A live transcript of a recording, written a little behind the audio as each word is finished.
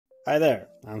Hi there,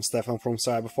 I'm Stefan from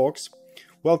CyberFox.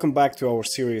 Welcome back to our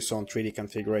series on 3D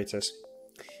configurators.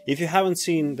 If you haven't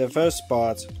seen the first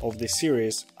part of this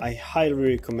series, I highly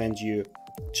recommend you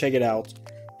check it out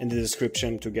in the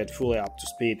description to get fully up to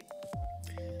speed.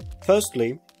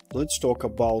 Firstly, let's talk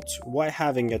about why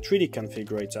having a 3D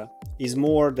configurator is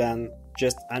more than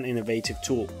just an innovative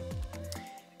tool.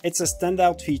 It's a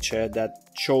standout feature that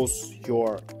shows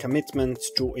your commitment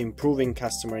to improving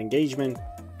customer engagement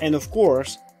and, of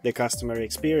course, the customer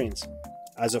experience.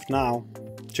 As of now,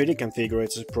 3D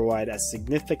configurators provide a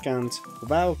significant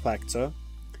wow factor,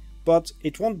 but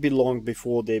it won't be long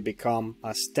before they become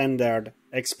a standard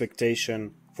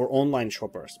expectation for online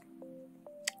shoppers.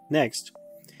 Next,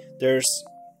 there's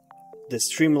the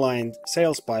streamlined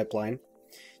sales pipeline.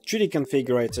 3D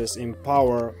configurators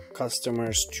empower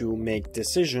customers to make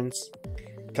decisions,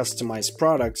 customize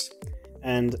products,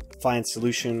 and find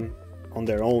solutions on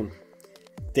their own.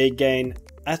 They gain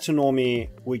autonomy,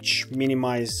 which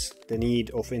minimizes the need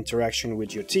of interaction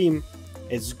with your team.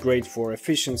 It's great for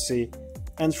efficiency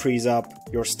and frees up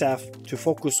your staff to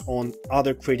focus on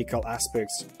other critical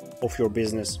aspects of your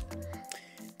business.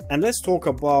 And let's talk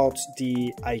about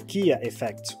the IKEA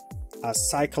effect, a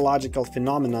psychological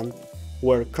phenomenon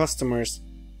where customers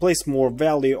place more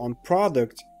value on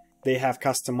product they have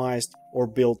customized or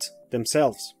built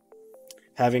themselves.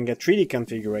 Having a 3D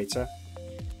configurator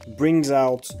brings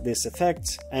out this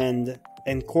effect and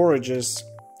encourages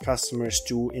customers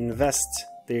to invest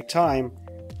their time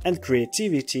and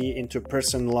creativity into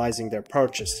personalizing their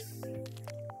purchase.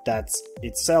 That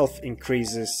itself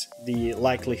increases the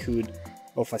likelihood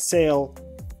of a sale,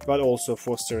 but also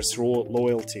fosters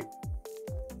loyalty.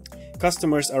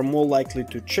 Customers are more likely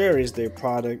to cherish their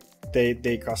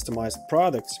customized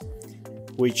products,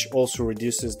 which also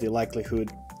reduces the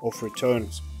likelihood of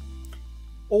returns.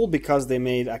 All because they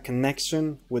made a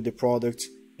connection with the product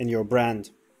and your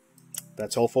brand.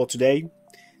 That's all for today.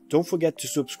 Don't forget to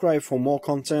subscribe for more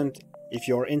content. If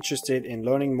you're interested in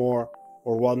learning more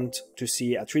or want to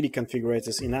see a 3D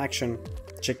configurators in action,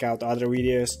 check out other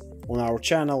videos on our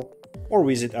channel or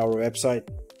visit our website.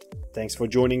 Thanks for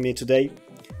joining me today.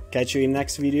 Catch you in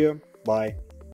next video. Bye.